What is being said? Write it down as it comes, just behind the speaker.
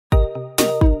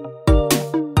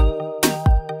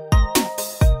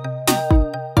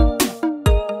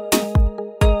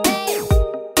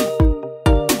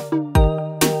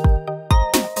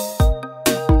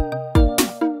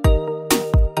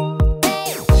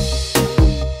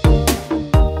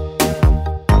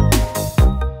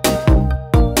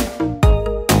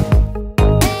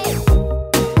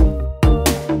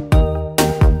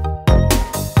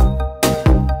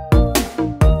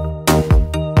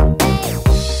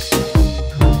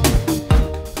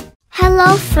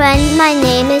Hello friend, my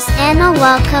name is Anna.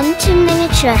 Welcome to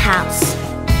Miniature House.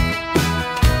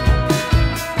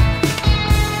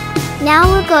 Now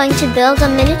we're going to build a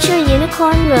miniature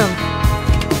unicorn room.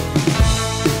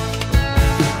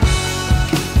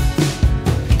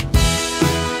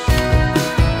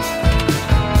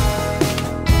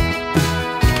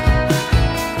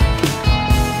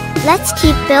 Let's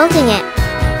keep building it.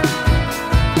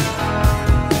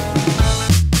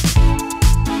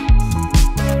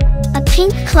 A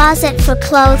pink closet for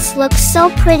clothes looks so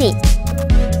pretty.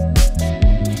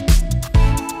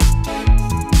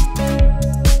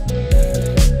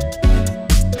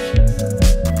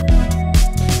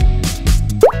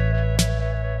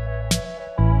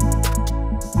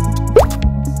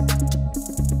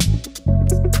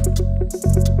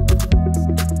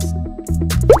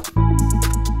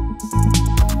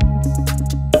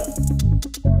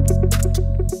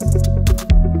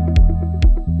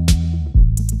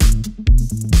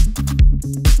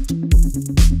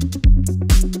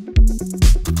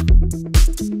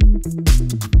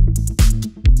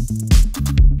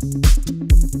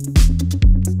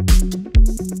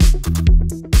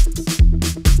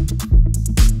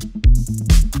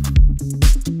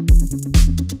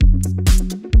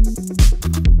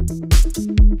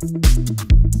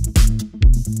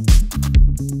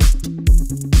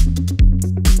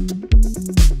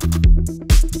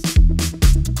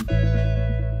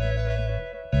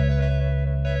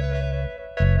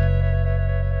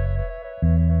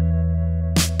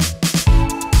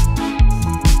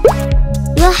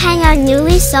 We'll hang our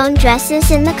newly sewn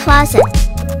dresses in the closet.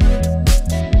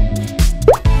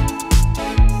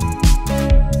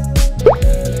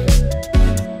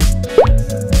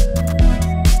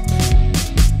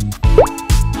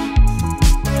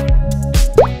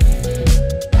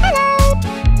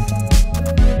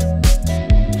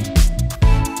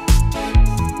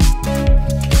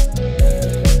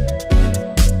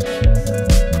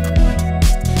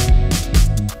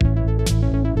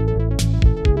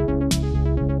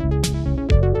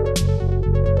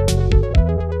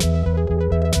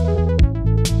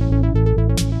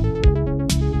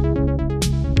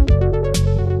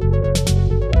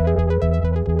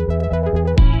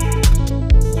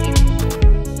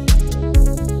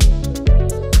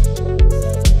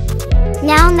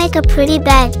 Now make a pretty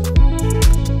bed.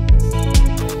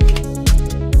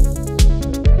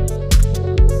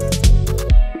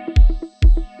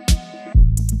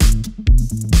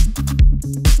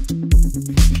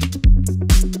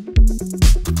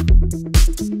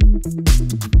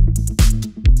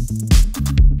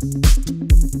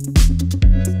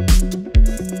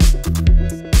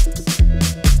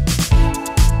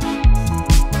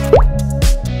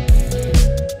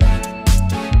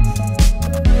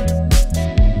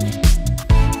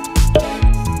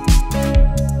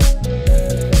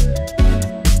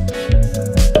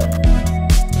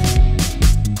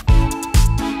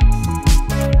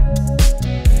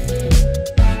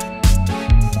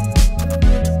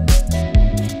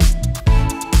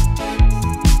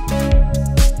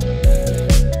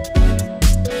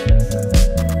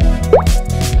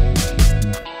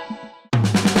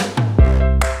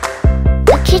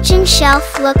 Kitchen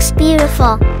shelf looks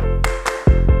beautiful.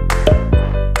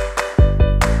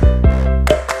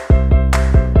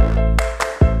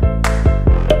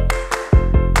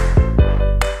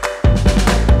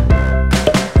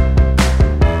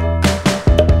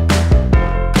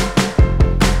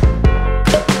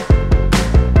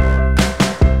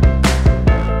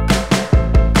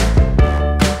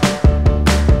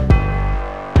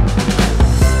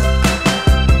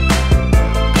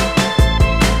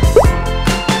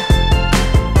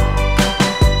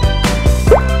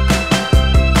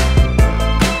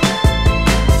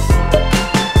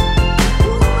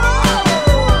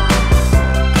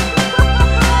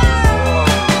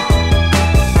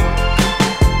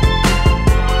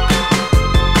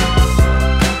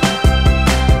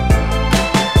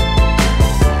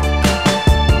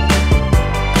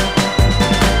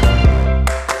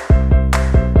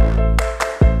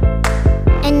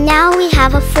 And now we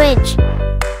have a fridge.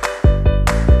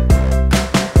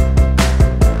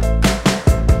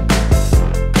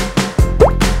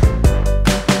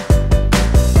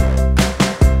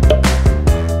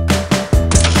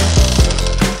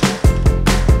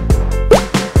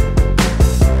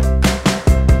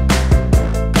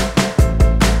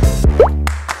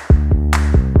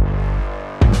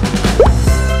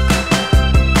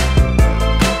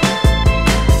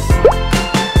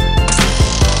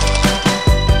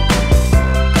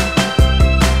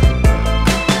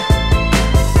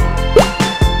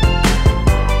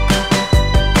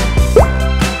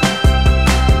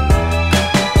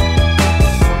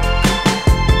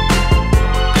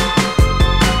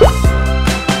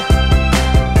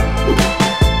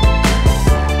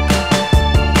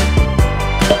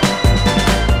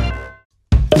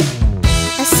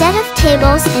 set of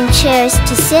tables and chairs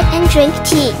to sit and drink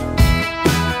tea.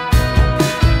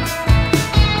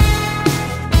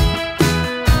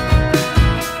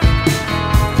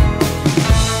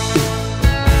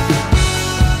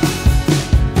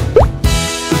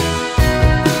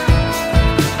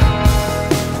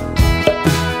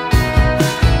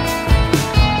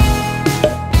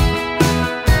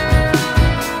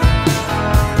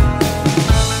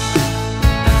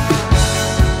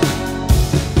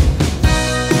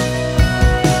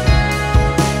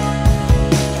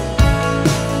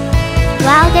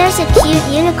 Wow, there's a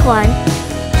cute unicorn.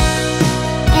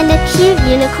 And a cute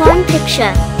unicorn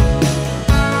picture.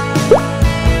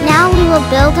 Now we will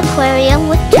build aquarium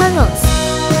with turtles.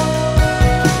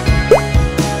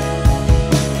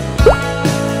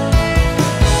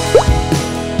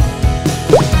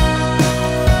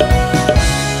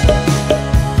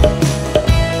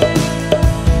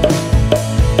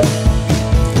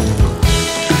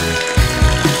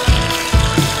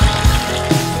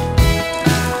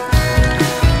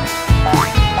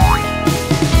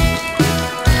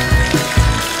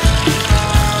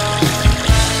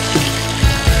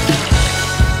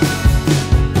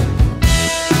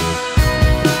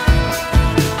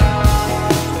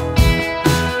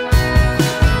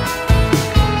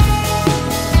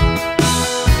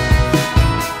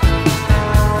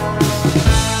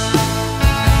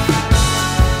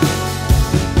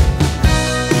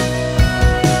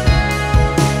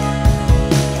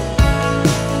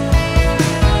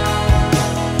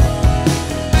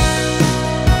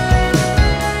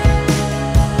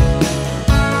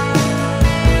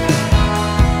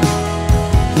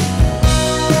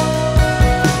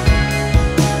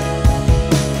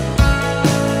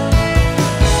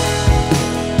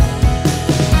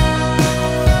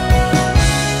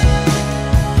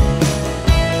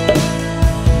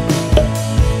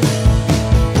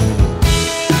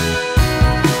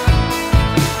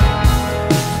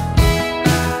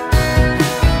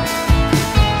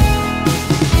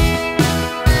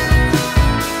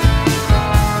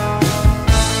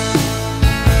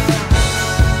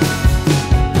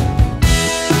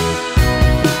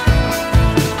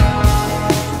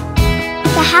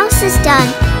 The house is done.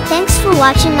 Thanks for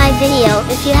watching my video.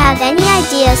 If you have any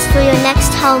ideas for your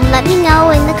next home, let me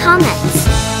know in the comments.